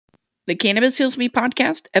The Cannabis Heals Me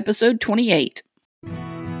podcast, episode 28.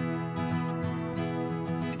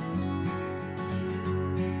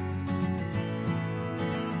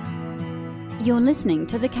 You're listening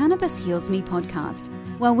to the Cannabis Heals Me podcast,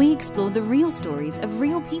 where we explore the real stories of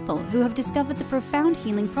real people who have discovered the profound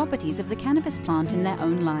healing properties of the cannabis plant in their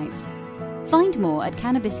own lives. Find more at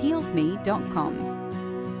cannabishealsme.com.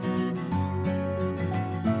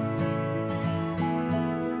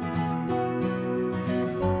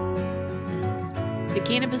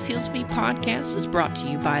 The Cannabis Heals Me podcast is brought to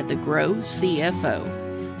you by The Grow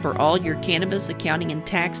CFO for all your cannabis accounting and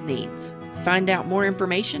tax needs. Find out more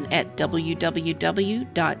information at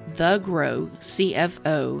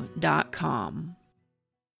www.thegrowcfo.com.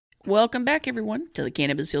 Welcome back, everyone, to the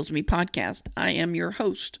Cannabis Heals Me podcast. I am your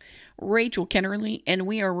host, Rachel Kennerly, and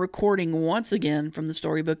we are recording once again from the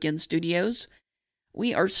Storybook Inn Studios.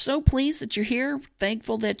 We are so pleased that you're here,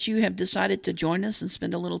 thankful that you have decided to join us and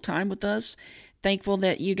spend a little time with us, thankful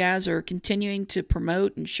that you guys are continuing to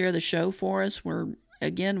promote and share the show for us. Our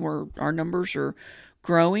numbers are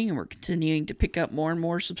growing and we're continuing to pick up more and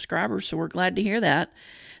more subscribers, so we're glad to hear that.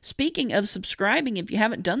 Speaking of subscribing, if you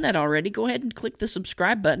haven't done that already, go ahead and click the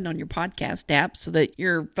subscribe button on your podcast app so that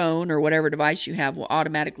your phone or whatever device you have will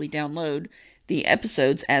automatically download the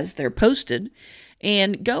episodes as they're posted.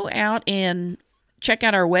 And go out and check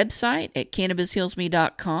out our website at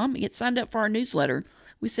cannabishealsme.com and get signed up for our newsletter.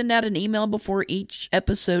 We send out an email before each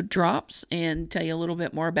episode drops and tell you a little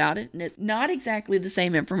bit more about it. And it's not exactly the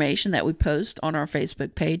same information that we post on our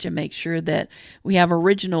Facebook page, and make sure that we have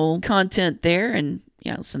original content there. And,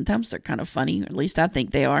 sometimes they're kind of funny. At least I think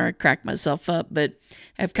they are. I crack myself up, but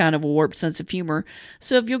have kind of a warped sense of humor.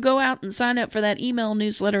 So if you'll go out and sign up for that email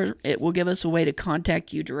newsletter, it will give us a way to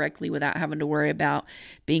contact you directly without having to worry about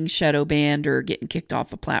being shadow banned or getting kicked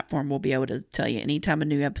off a platform. We'll be able to tell you anytime a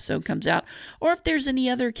new episode comes out, or if there's any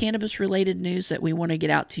other cannabis-related news that we want to get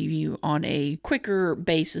out to you on a quicker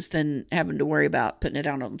basis than having to worry about putting it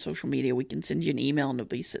out on social media. We can send you an email and it'll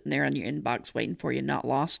be sitting there on your inbox waiting for you, not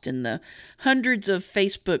lost in the hundreds of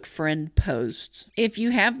Facebook friend posts. If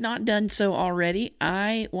you have not done so already,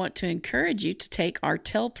 I want to encourage you to take our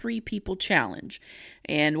Tell 3 People Challenge.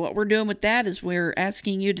 And what we're doing with that is we're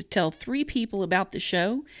asking you to tell 3 people about the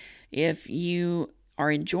show. If you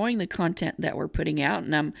are enjoying the content that we're putting out,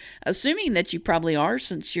 and I'm assuming that you probably are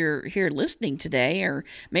since you're here listening today, or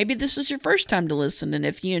maybe this is your first time to listen, and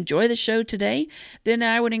if you enjoy the show today, then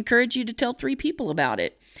I would encourage you to tell 3 people about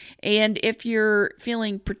it. And if you're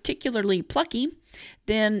feeling particularly plucky,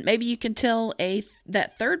 then maybe you can tell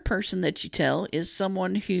that third person that you tell is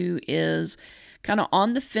someone who is kind of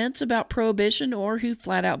on the fence about prohibition, or who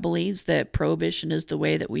flat out believes that prohibition is the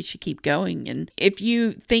way that we should keep going. And if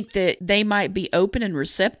you think that they might be open and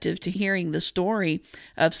receptive to hearing the story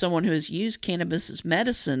of someone who has used cannabis as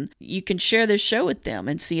medicine, you can share this show with them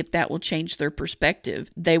and see if that will change their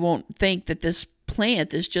perspective. They won't think that this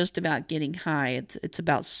plant is just about getting high. It's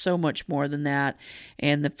about so much more than that,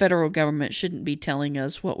 and the federal government shouldn't be telling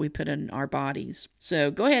us what we put in our bodies.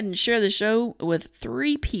 So go ahead and share the show with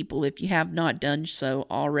 3 people if you have not done so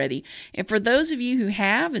already. And for those of you who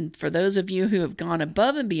have, and for those of you who have gone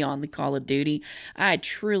above and beyond the call of duty, I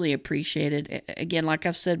truly appreciate it. Again, like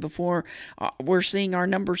I've said before, we're seeing our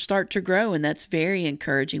numbers start to grow, and that's very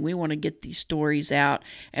encouraging. We want to get these stories out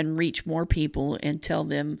and reach more people and tell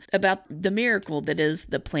them about the miracle that is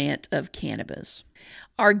the plant of cannabis.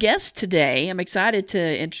 Our guest today, I'm excited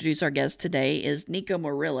to introduce our guest today, is Nico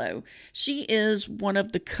Murillo. She is one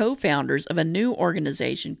of the co-founders of a new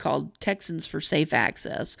organization called Texans for Safe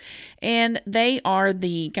Access. And they are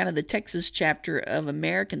the Texas chapter of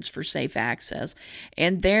Americans for Safe Access.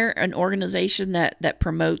 And they're an organization that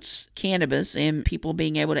promotes cannabis and people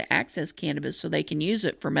being able to access cannabis so they can use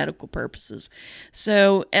it for medical purposes.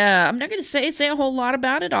 So I'm not going to say a whole lot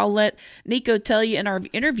about it. I'll let Nico tell you in our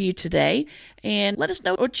interview today, and let us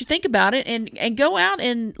know what you think about it, and go out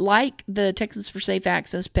and like the Texans for Safe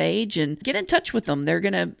Access page and get in touch with them. They're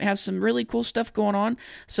going to have some really cool stuff going on.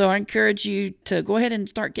 So I encourage you to go ahead and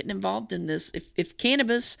start getting involved in this. If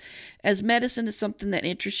cannabis as medicine is something that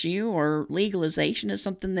interests you, or legalization is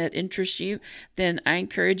something that interests you, then I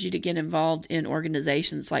encourage you to get involved in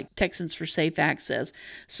organizations like Texans for Safe Access.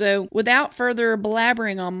 So without further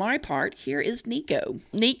blabbering on my part, here is Nico.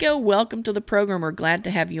 Nico, welcome to the program. We're glad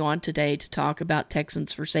to have you on today to talk about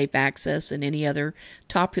Texans for Safe Access and any other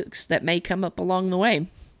topics that may come up along the way.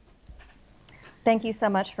 Thank you so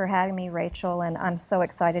much for having me, Rachel, and I'm so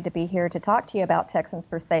excited to be here to talk to you about Texans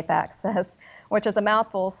for Safe Access, which is a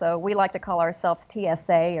mouthful, so we like to call ourselves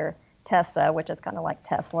TSA, or TESSA, which is kind of like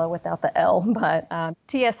Tesla without the L, but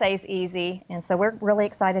TSA is easy. And so we're really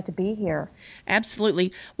excited to be here.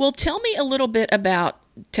 Absolutely. Well, tell me a little bit about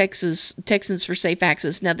Texans for Safe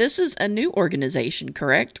Access. Now, this is a new organization,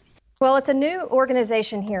 correct? Well, it's a new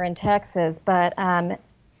organization here in Texas, but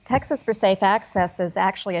Texas for Safe Access is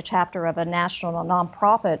actually a chapter of a national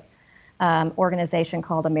nonprofit organization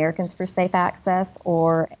called Americans for Safe Access,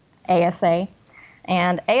 or ASA.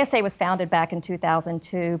 And ASA was founded back in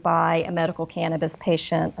 2002 by a medical cannabis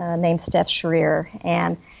patient named Steph Schreier.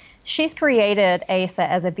 And she's created ASA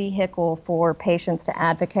as a vehicle for patients to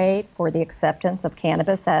advocate for the acceptance of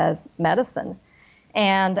cannabis as medicine.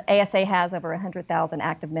 And ASA has over 100,000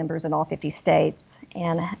 active members in all 50 states.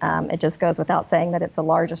 And it just goes without saying that it's the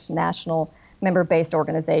largest national member-based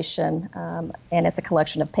organization. And it's a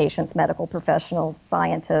collection of patients, medical professionals,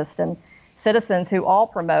 scientists, and citizens who all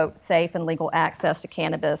promote safe and legal access to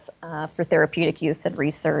cannabis for therapeutic use and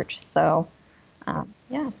research. So,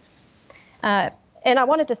 yeah. And I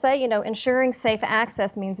wanted to say, ensuring safe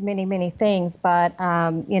access means many, many things. But,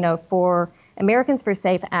 for Americans for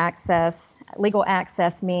Safe Access, legal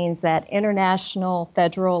access means that international,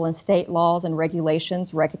 federal, and state laws and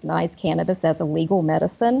regulations recognize cannabis as a legal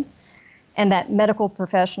medicine, and that medical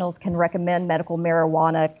professionals can recommend medical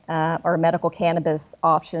marijuana or medical cannabis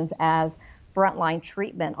options as frontline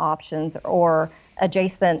treatment options or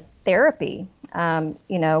adjacent therapy.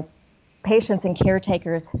 Patients and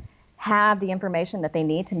caretakers have the information that they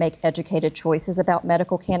need to make educated choices about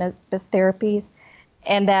medical cannabis therapies,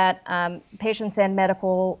 and that patients and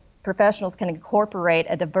medical professionals can incorporate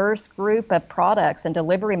a diverse group of products and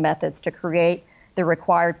delivery methods to create the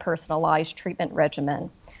required personalized treatment regimen.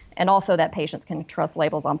 And also that patients can trust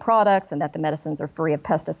labels on products and that the medicines are free of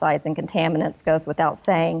pesticides and contaminants goes without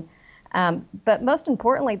saying. But most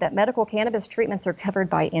importantly, that medical cannabis treatments are covered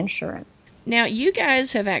by insurance. Now, you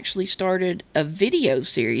guys have actually started a video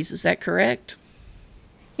series, is that correct?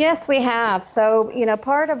 Yes, we have. So,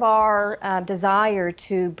 part of our desire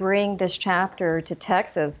to bring this chapter to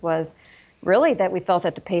Texas was really that we felt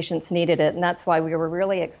that the patients needed it. And that's why we were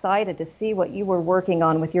really excited to see what you were working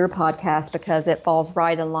on with your podcast, because it falls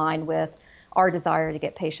right in line with our desire to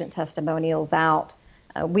get patient testimonials out.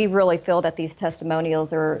 We really feel that these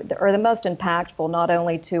testimonials are the most impactful, not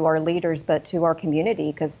only to our leaders, but to our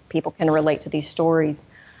community, because people can relate to these stories.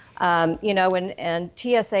 And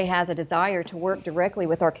TSA has a desire to work directly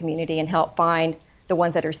with our community and help find the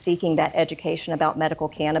ones that are seeking that education about medical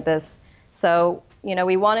cannabis. So,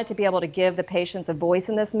 we wanted to be able to give the patients a voice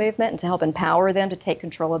in this movement and to help empower them to take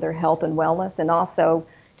control of their health and wellness, and also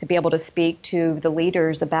to be able to speak to the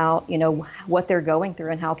leaders about, what they're going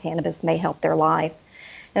through and how cannabis may help their life.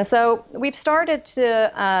 And so we've started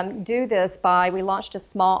to do this we launched a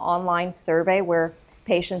small online survey where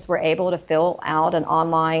patients were able to fill out an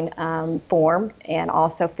online form and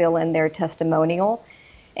also fill in their testimonial,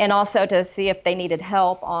 and also to see if they needed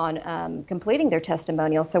help on completing their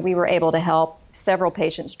testimonial. So we were able to help several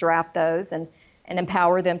patients draft those and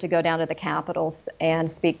empower them to go down to the capitals and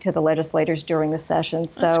speak to the legislators during the session.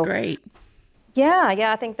 So that's great. Yeah,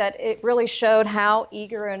 I think that it really showed how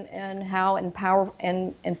eager and how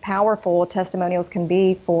powerful testimonials can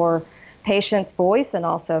be for patients' voice and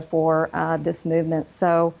also for this movement.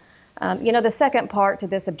 So, the second part to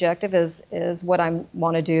this objective is what I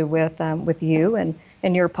want to do with you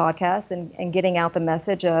and your podcast and getting out the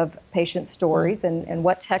message of patient stories and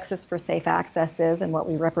what Texas for Safe Access is and what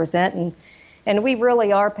we represent. And we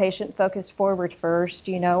really are patient-focused, forward first.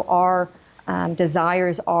 Our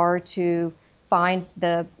desires are to find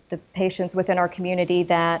the patients within our community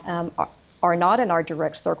that are not in our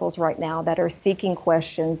direct circles right now, that are seeking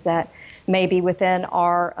questions that may be within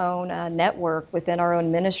our own network, within our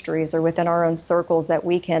own ministries, or within our own circles, that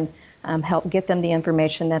we can help get them the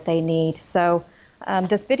information that they need. So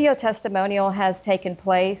this video testimonial has taken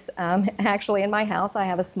place actually in my house. I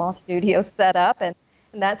have a small studio set up, and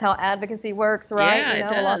that's how advocacy works, right? Yeah, it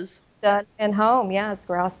does. Done in home. Yeah, it's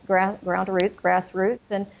grassroots.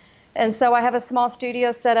 And so I have a small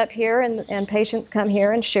studio set up here, and patients come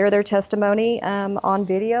here and share their testimony on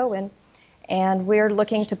video, and we're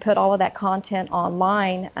looking to put all of that content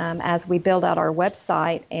online as we build out our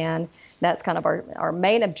website, and that's kind of our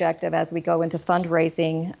main objective as we go into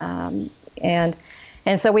fundraising. And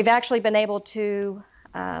so we've actually been able to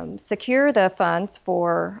secure the funds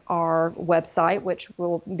for our website, which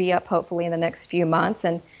will be up hopefully in the next few months.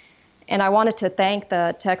 And I wanted to thank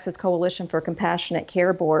the Texas Coalition for Compassionate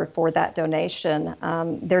Care Board for that donation.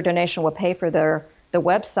 Their donation will pay for the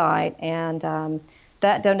website, and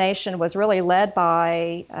that donation was really led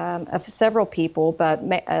by several people, but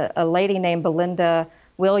a lady named Belinda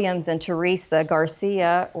Williams and Teresa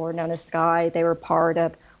Garcia, or known as Sky, they were part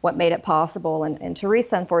of what made it possible. And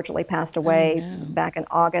Teresa unfortunately passed away back in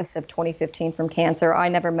August of 2015 from cancer. I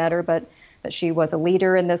never met her, but she was a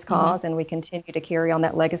leader in this cause, and we continue to carry on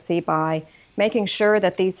that legacy by making sure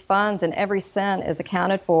that these funds and every cent is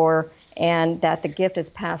accounted for, and that the gift is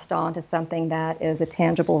passed on to something that is a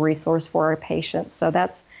tangible resource for our patients. So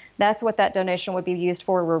that's what that donation would be used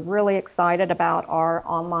for. We're really excited about our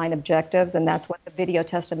online objectives, and that's what the video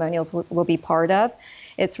testimonials will be part of.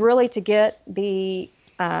 It's really to get the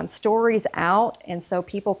stories out, and so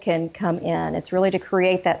people can come in. It's really to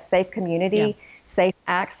create that safe community, safe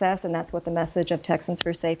access, and that's what the message of Texans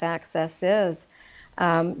for Safe Access is.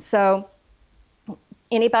 So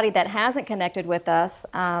anybody that hasn't connected with us,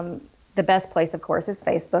 the best place, of course, is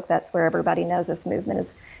Facebook. That's where everybody knows this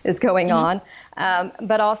movement is going on.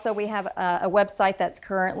 But also we have a website that's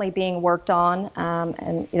currently being worked on,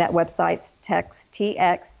 and that website's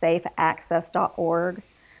txsafeaccess.org.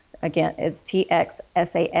 Again, it's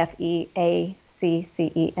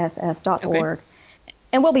txsafeaccess.org. Okay.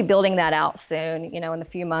 And we'll be building that out soon, in the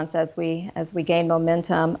few months as we gain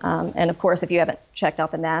momentum. And of course, if you haven't checked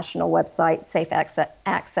out the national website,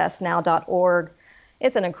 safeaccessnow.org,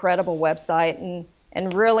 it's an incredible website.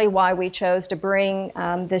 And really why we chose to bring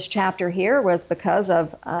this chapter here was because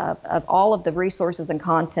of all of the resources and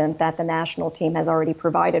content that the national team has already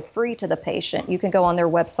provided free to the patient. You can go on their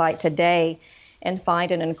website today and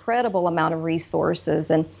find an incredible amount of resources.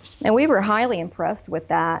 And we were highly impressed with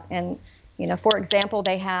that. And for example,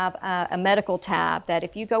 they have a medical tab that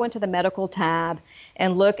if you go into the medical tab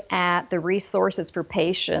and look at the resources for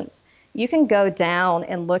patients, you can go down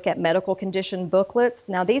and look at medical condition booklets.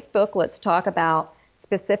 Now, these booklets talk about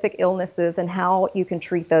specific illnesses and how you can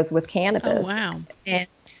treat those with cannabis. Oh, wow. And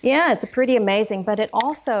yeah, it's pretty amazing, but it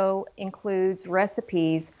also includes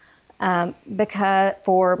recipes because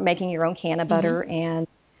for making your own canna butter, and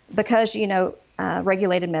because,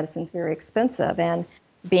 regulated medicine is very expensive, and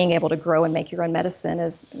being able to grow and make your own medicine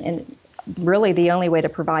is really the only way to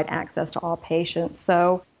provide access to all patients.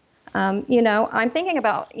 So, I'm thinking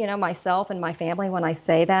about, myself and my family when I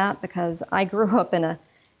say that, because I grew up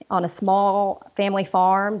on a small family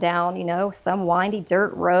farm down, some windy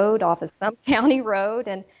dirt road off of some county road.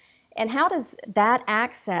 And how does that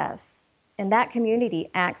access and that community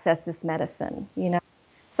access this medicine,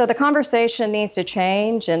 So the conversation needs to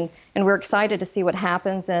change, and we're excited to see what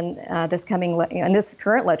happens in this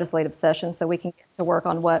current legislative session, so we can get to work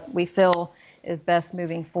on what we feel is best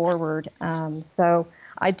moving forward. So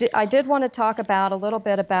I did want to talk about a little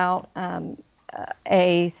bit about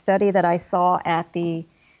a study that I saw at the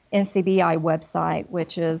NCBI website,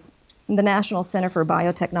 which is the National Center for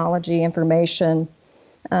Biotechnology Information.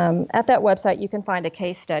 At that website, you can find a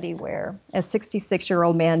case study where a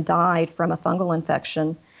 66-year-old man died from a fungal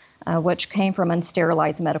infection, which came from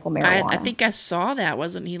unsterilized medical marijuana. I think I saw that.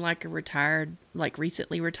 Wasn't he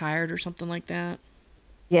recently retired or something like that?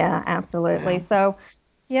 Yeah, absolutely. Wow. So,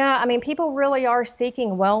 yeah, people really are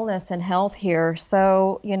seeking wellness and health here.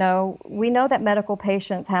 So, we know that medical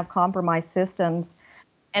patients have compromised systems,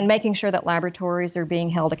 and making sure that laboratories are being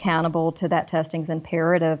held accountable to that testing is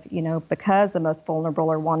imperative, because the most vulnerable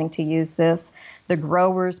are wanting to use this. The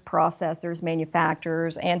growers, processors,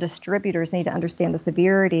 manufacturers, and distributors need to understand the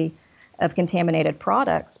severity of contaminated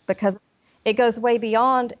products, because it goes way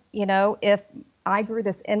beyond, if I grew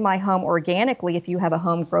this in my home organically, if you have a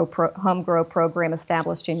home grow program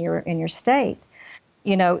established in your state.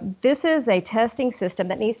 This is a testing system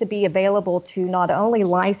that needs to be available to not only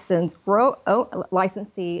licensee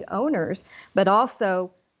owners, but also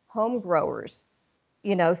home growers,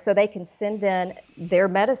 so they can send in their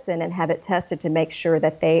medicine and have it tested to make sure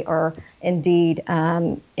that they are indeed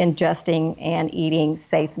ingesting and eating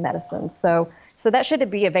safe medicine. So that should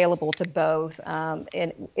be available to both,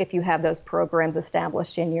 if you have those programs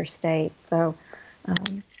established in your state. So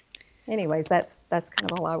anyways, that's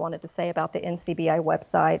kind of all I wanted to say about the NCBI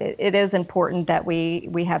website. It is important that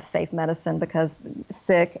we have safe medicine, because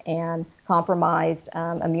sick and compromised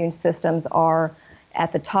immune systems are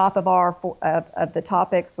at the top of the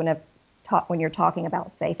topics when you're talking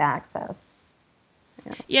about safe access.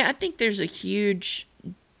 Yeah, I think there's a huge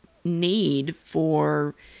need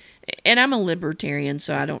for. And I'm a libertarian,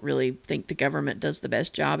 so I don't really think the government does the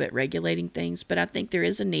best job at regulating things, but I think there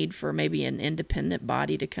is a need for maybe an independent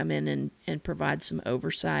body to come in and provide some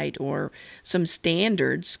oversight or some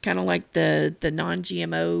standards, kind of like the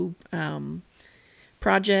non-GMO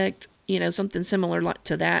project, something similar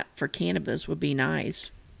to that for cannabis would be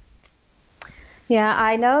nice. Yeah,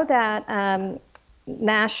 I know that,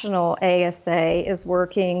 National ASA is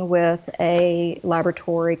working with a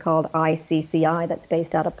laboratory called ICCI that's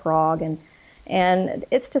based out of Prague, and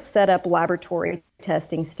it's to set up laboratory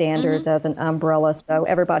testing standards as an umbrella, so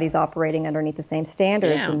everybody's operating underneath the same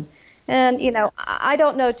standards. Yeah. And I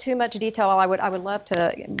don't know too much detail. I would love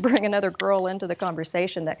to bring another girl into the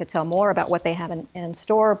conversation that could tell more about what they have in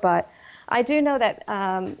store. But I do know that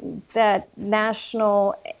that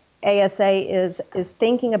National ASA is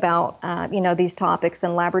thinking about these topics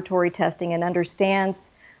and laboratory testing, and understands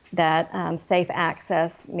that safe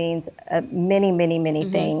access means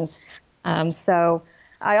many things. So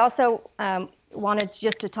I also wanted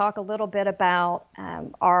just to talk a little bit about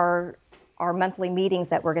our monthly meetings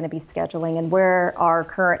that we're going to be scheduling and where our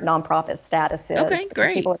current nonprofit status is. Okay,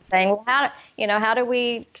 great. People are saying, well, how do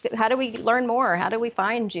we learn more? How do we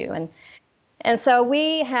find you? And so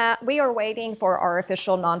we are waiting for our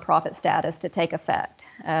official nonprofit status to take effect.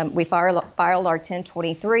 We filed our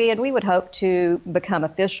 1023, and we would hope to become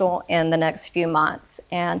official in the next few months.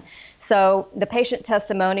 And so the patient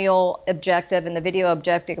testimonial objective and the video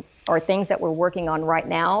objective are things that we're working on right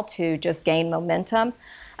now to just gain momentum.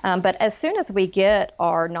 But as soon as we get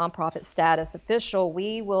our nonprofit status official,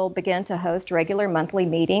 we will begin to host regular monthly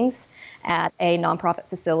meetings at a nonprofit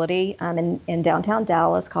facility in downtown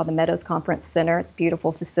Dallas called the Meadows Conference Center. It's a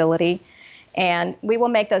beautiful facility. And we will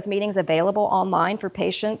make those meetings available online for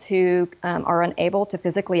patients who are unable to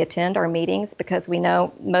physically attend our meetings, because we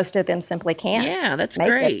know most of them simply can't. Yeah, that's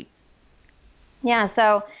great. Yeah,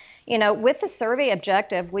 so with the survey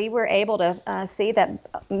objective, we were able to see that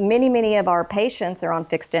many of our patients are on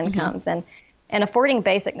fixed incomes, and affording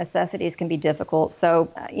basic necessities can be difficult.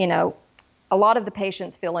 So, a lot of the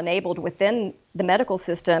patients feel enabled within the medical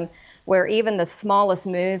system, where even the smallest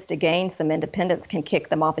moves to gain some independence can kick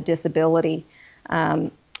them off a disability.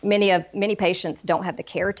 Many patients don't have the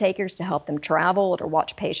caretakers to help them travel or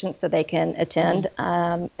watch patients so they can attend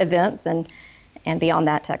events, and beyond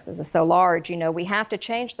that, Texas is so large. We have to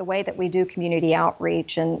change the way that we do community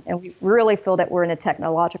outreach, and we really feel that we're in a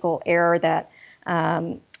technological era that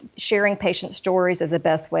sharing patient stories is the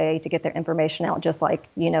best way to get their information out, just like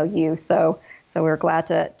you. So we're glad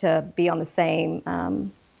to be on the same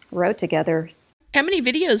road together. How many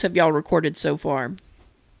videos have y'all recorded so far?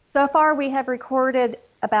 So far, we have recorded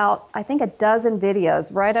about, I think, a dozen videos,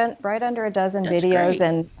 right under a dozen That's videos. great.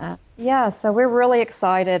 And so we're really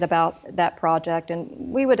excited about that project,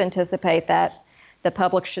 and we would anticipate that the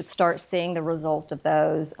public should start seeing the result of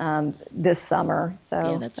those this summer.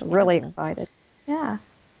 So that's really wonderful. excited. Yeah.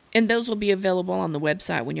 And those will be available on the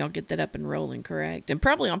website when y'all get that up and rolling, correct? And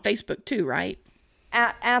probably on Facebook too, right?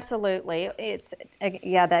 Absolutely.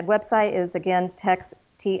 That website is again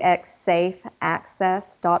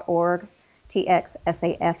txsafeaccess.org,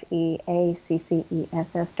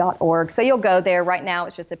 txsafeaccess.org. So you'll go there. Right now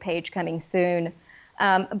it's just a page coming soon.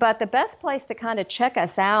 But the best place to kind of check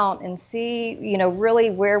us out and see, really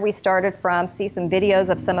where we started from, see some videos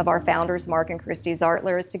of some of our founders, Mark and Christy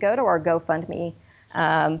Zartler, is to go to our GoFundMe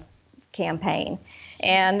campaign.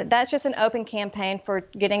 And that's just an open campaign for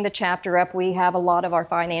getting the chapter up. We have a lot of our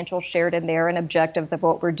financials shared in there and objectives of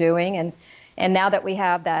what we're doing. And now that we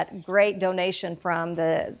have that great donation from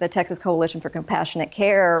the Texas Coalition for Compassionate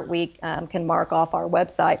Care, we can mark off our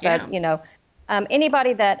website. Yeah. But,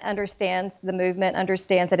 anybody that understands the movement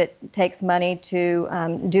understands that it takes money to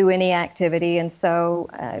do any activity. And so,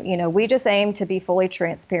 we just aim to be fully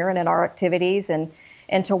transparent in our activities and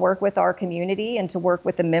to work with our community and to work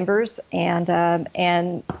with the members. And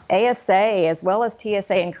ASA as well as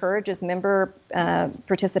TSA encourages member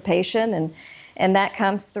participation, and that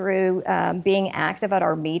comes through being active at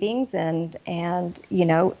our meetings and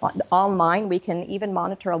online. We can even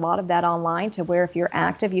monitor a lot of that online, to where if you're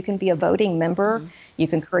active, you can be a voting member. You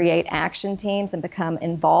can create action teams and become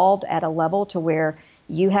involved at a level to where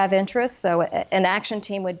you have interest. So an action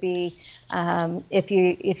team would be if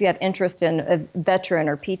you have interest in a veteran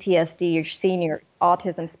or PTSD or seniors,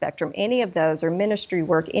 autism spectrum, any of those, or ministry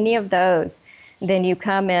work, any of those, then you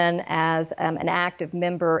come in as an active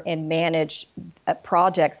member and manage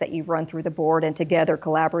projects that you run through the board, and together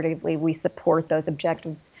collaboratively we support those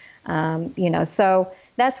objectives. So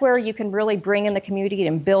that's where you can really bring in the community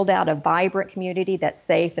and build out a vibrant community that's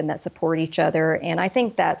safe and that support each other. And I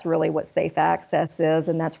think that's really what Safe Access is,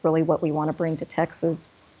 and that's really what we want to bring to Texas.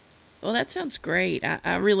 Well, that sounds great.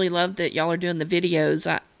 I really love that y'all are doing the videos.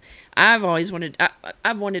 I've always wanted,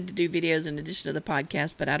 I've wanted to do videos in addition to the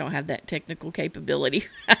podcast, but I don't have that technical capability.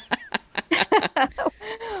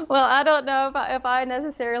 Well, I don't know if I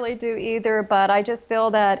necessarily do either, but I just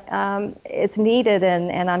feel that it's needed,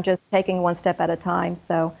 and I'm just taking one step at a time.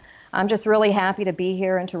 So I'm just really happy to be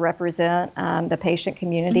here and to represent the patient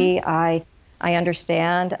community. I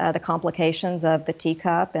understand the complications of the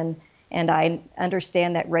teacup, and I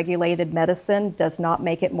understand that regulated medicine does not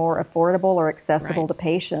make it more affordable or accessible to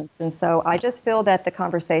patients. And so I just feel that the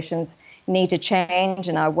conversations need to change,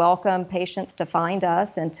 and I welcome patients to find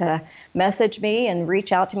us and to message me and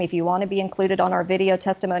reach out to me. If you want to be included on our video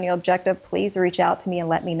testimonial objective, please reach out to me and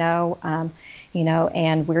let me know,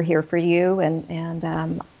 and we're here for you,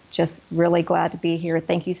 and just really glad to be here.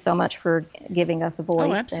 Thank you so much for giving us a voice.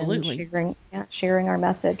 Oh, absolutely. And sharing our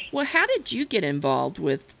message. Well, how did you get involved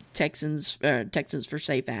with Texans for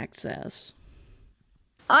Safe Access?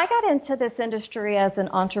 I got into this industry as an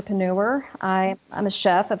entrepreneur. I'm a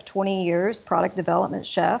chef of 20 years, product development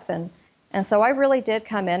chef, and so I really did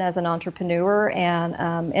come in as an entrepreneur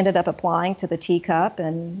and ended up applying to the teacup,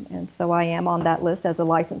 and so I am on that list as a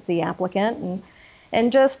licensee applicant.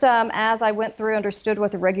 And just as I went through, understood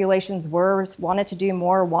what the regulations were, wanted to do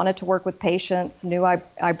more, wanted to work with patients, knew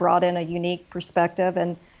I brought in a unique perspective,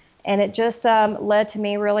 and it just led to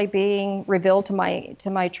me really being revealed to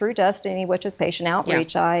my true destiny, which is patient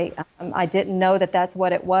outreach. Yeah. I didn't know that that's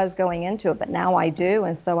what it was going into it, but now I do,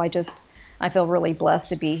 and so I feel really blessed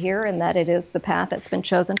to be here, and that it is the path that's been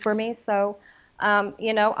chosen for me. So,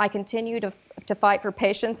 I continue to fight for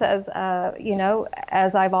patients as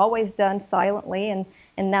I've always done, silently and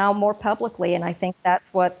now more publicly, and I think that's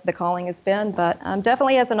what the calling has been. But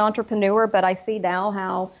definitely as an entrepreneur, but I see now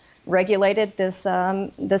how regulated this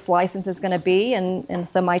license is going to be, and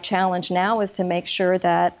so my challenge now is to make sure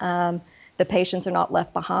that the patients are not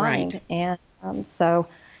left behind. Right. And so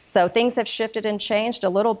things have shifted and changed a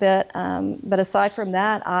little bit, but aside from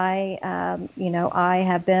that, I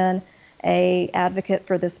have been a advocate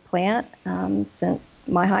for this plant since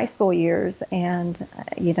my high school years, and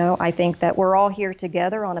I think that we're all here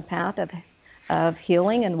together on a path of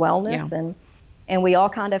healing and wellness. Yeah. And we all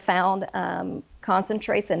kind of found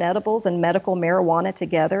concentrates and edibles and medical marijuana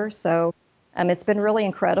together. So it's been really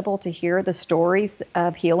incredible to hear the stories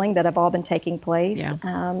of healing that have all been taking place.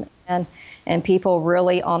 Yeah. And people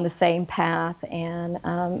really on the same path,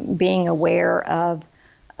 and being aware of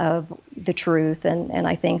the truth. And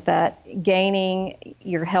I think that gaining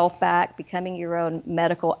your health back, becoming your own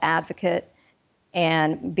medical advocate,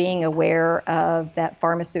 and being aware of that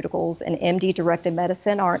pharmaceuticals and MD-directed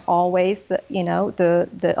medicine aren't always the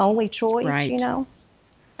only choice. Right.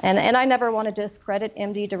 And I never want to discredit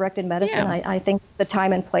MD-directed medicine. Yeah. I think the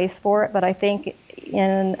time and place for it, but I think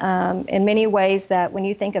in many ways that when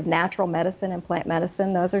you think of natural medicine and plant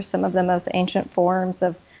medicine, those are some of the most ancient forms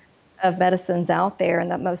of medicines out there,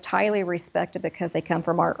 and that most highly respected because they come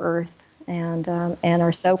from our earth and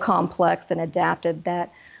are so complex and adapted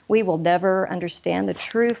that we will never understand the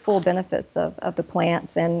true full benefits of the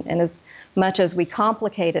plants. And as much as we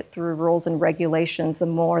complicate it through rules and regulations, the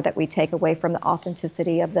more that we take away from the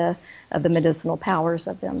authenticity of the medicinal powers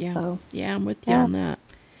of them. Yeah. So yeah, I'm with you on that.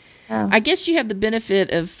 I guess you have the benefit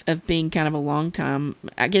of being kind of a long time.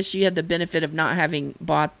 I guess you had the benefit of not having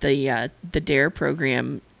bought the DARE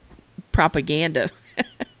program propaganda.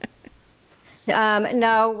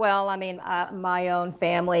 No, well, I mean, my own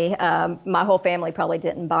family, my whole family probably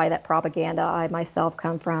didn't buy that propaganda. I myself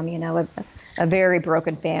come from, a very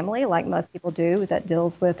broken family, like most people do, that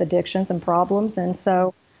deals with addictions and problems. And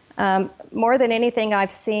so more than anything,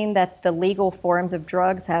 I've seen that the legal forms of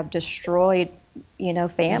drugs have destroyed,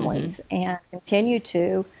 families. Mm-hmm. And continue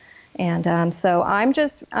to. And so I'm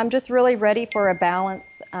just really ready for a balance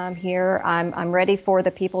here. I'm ready for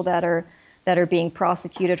the people that are being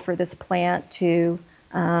prosecuted for this plant to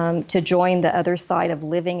join the other side of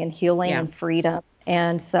living and healing and freedom.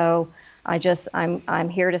 And so I'm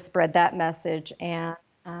here to spread that message. And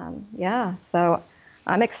so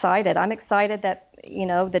I'm excited. I'm excited that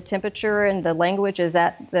the temperature and the language is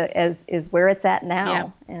is where it's at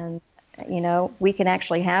now. Yeah. And we can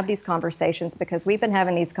actually have these conversations because we've been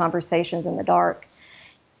having these conversations in the dark.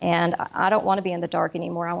 And I don't want to be in the dark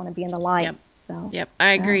anymore. I want to be in the light. Yep. So, yep,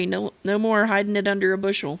 I agree. No more hiding it under a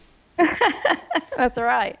bushel. That's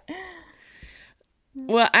right.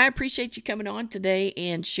 Well, I appreciate you coming on today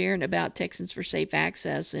and sharing about Texans for Safe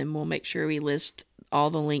Access, and we'll make sure we list all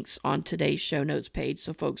the links on today's show notes page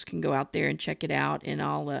so folks can go out there and check it out. And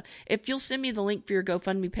I'll, if you'll send me the link for your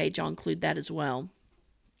GoFundMe page, I'll include that as well.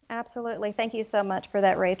 Absolutely. Thank you so much for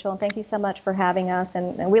that, Rachel, and thank you so much for having us.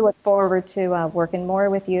 And we look forward to working more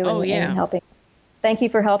with you and helping. Thank you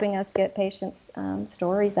for helping us get patients'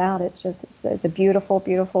 stories out. It's a beautiful,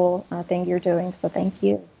 beautiful thing you're doing. So thank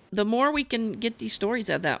you. the more we can get these stories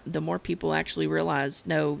out, that the more people actually realize,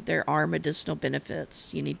 no, there are medicinal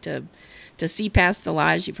benefits. You need to see past the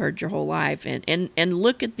lies you've heard your whole life, and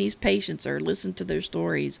look at these patients or listen to their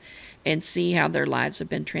stories and see how their lives have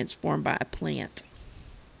been transformed by a plant.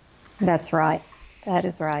 That's right. That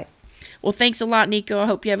is right. Well, thanks a lot, Nico. I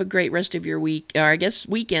hope you have a great rest of your week, or I guess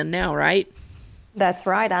weekend now, right? That's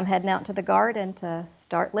right. I'm heading out to the garden to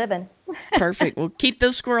start living. Perfect. Well, keep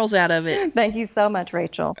those squirrels out of it. Thank you so much,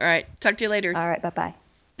 Rachel. All right. Talk to you later. All right. Bye-bye.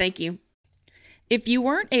 Thank you. If you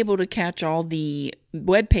weren't able to catch all the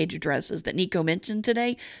webpage addresses that Nico mentioned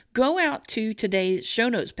today, go out to today's show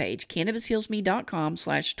notes page,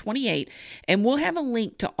 cannabishealsme.com/28, and we'll have a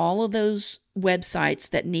link to all of those websites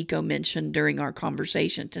that Nico mentioned during our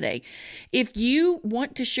conversation today. If you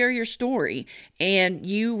want to share your story and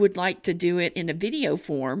you would like to do it in a video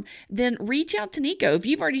form, then reach out to Nico. If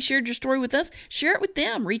you've already shared your story with us, share it with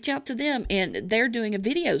them. Reach out to them, and they're doing a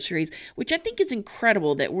video series, which I think is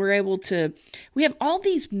incredible that we have all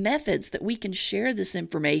these methods that we can share this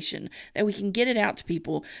information, that we can get it out to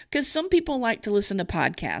people, because some people like to listen to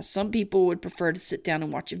podcasts. Some people would prefer to sit down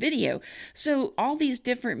and watch a video. So all these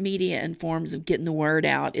different media and forms of getting the word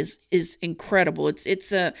out is incredible.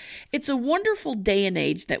 It's a wonderful day and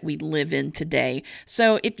age that we live in today.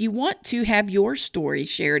 So if you want to have your story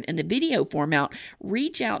shared in a video format,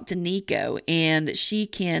 reach out to Nico, and she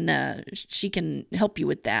can help you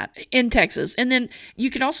with that in Texas. And then you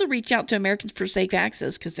can also reach out to Americans for Safe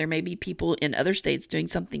Access, because there may be people in other states doing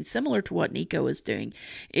something similar to what Nico is doing.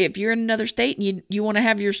 If you're in another state and you want to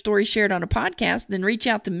have your story shared on a podcast, then reach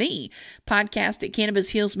out to me,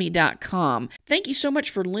 podcast@cannabishealsme.com. Thank you so much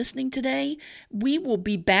for listening today. We will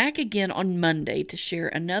be back again on Monday to share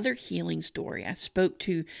another healing story. I spoke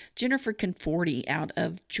to Jennifer Conforti out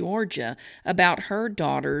of Georgia about her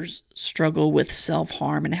daughter's struggle with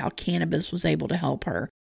self-harm and how cannabis was able to help her.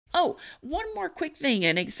 Oh, one more quick thing,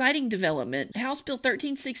 an exciting development. House Bill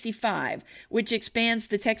 1365, which expands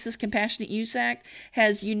the Texas Compassionate Use Act,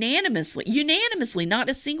 has unanimously, not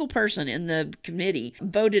a single person in the committee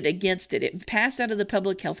voted against it. It passed out of the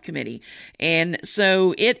Public Health Committee. And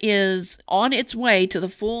so it is on its way to the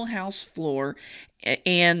full House floor.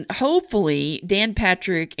 And hopefully Dan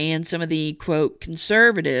Patrick and some of the, quote,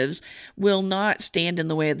 conservatives will not stand in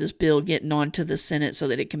the way of this bill getting onto the Senate so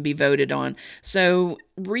that it can be voted on. So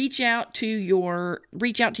reach out to your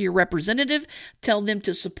representative. Tell them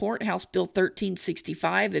to support House Bill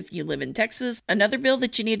 1365 if you live in Texas. Another bill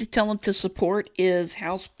that you need to tell them to support is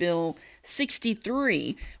House Bill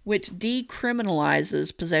 63, which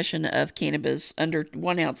decriminalizes possession of cannabis under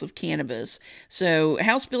 1 ounce of cannabis. So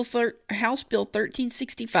House Bill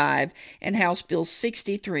 1365 and House Bill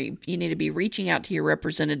 63, you need to be reaching out to your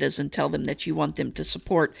representatives and tell them that you want them to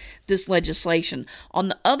support this legislation. On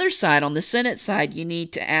the other side, on the Senate side, you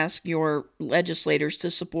need to ask your legislators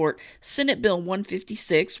to support Senate Bill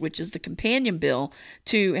 156, which is the companion bill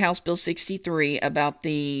to House Bill 63 about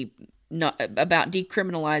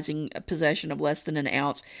decriminalizing possession of less than an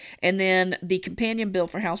ounce, and then the companion bill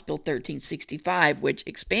for House Bill 1365, which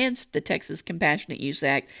expands the Texas Compassionate Use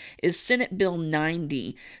Act, is Senate Bill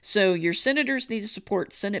 90. So your senators need to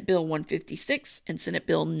support Senate Bill 156 and Senate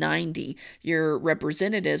Bill 90. Your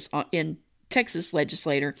representatives in Texas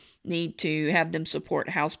legislator need to have them support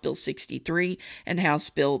House Bill 63 and House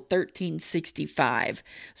Bill 1365.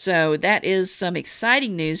 So that is some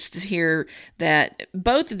exciting news to hear that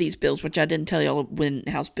both of these bills, which I didn't tell y'all when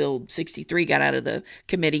House Bill 63 got out of the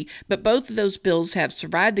committee, but both of those bills have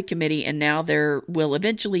survived the committee, and now there will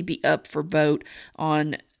eventually be up for a vote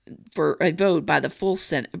by the full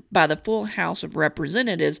Senate, by the full House of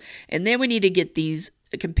Representatives, and then we need to get these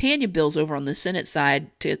companion bills over on the Senate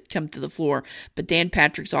side to come to the floor, but Dan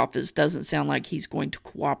Patrick's office doesn't sound like he's going to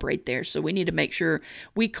cooperate there, so we need to make sure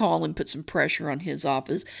we call and put some pressure on his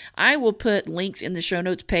office. I will put links in the show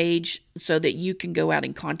notes page so that you can go out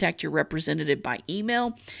and contact your representative by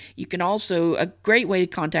email. You can also, a great way to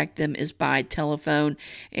contact them is by telephone,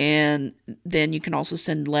 and then you can also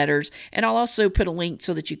send letters, and I'll also put a link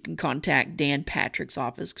so that you can contact Dan Patrick's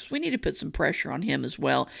office, because we need to put some pressure on him as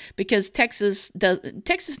well, because Texas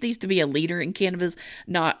needs to be a leader in cannabis,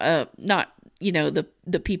 not the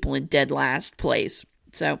people in dead last place.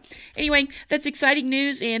 So anyway, that's exciting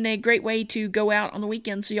news and a great way to go out on the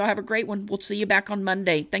weekend. So y'all have a great one. We'll see you back on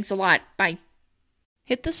Monday. Thanks a lot. Bye.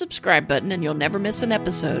 Hit the subscribe button and you'll never miss an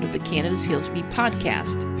episode of the Cannabis Heals Me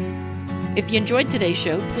podcast. If you enjoyed today's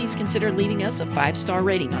show, please consider leaving us a 5-star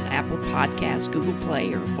rating on Apple Podcasts, Google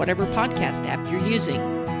Play, or whatever podcast app you're using.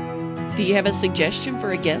 Do you have a suggestion for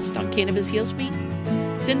a guest on Cannabis Heals Me?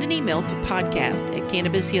 Send an email to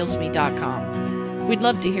podcast@cannabishealsme.com. We'd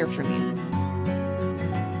love to hear from you.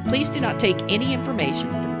 Please do not take any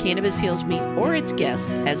information from Cannabis Heals Me or its guests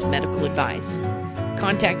as medical advice.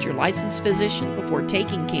 Contact your licensed physician before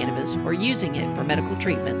taking cannabis or using it for medical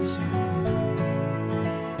treatments.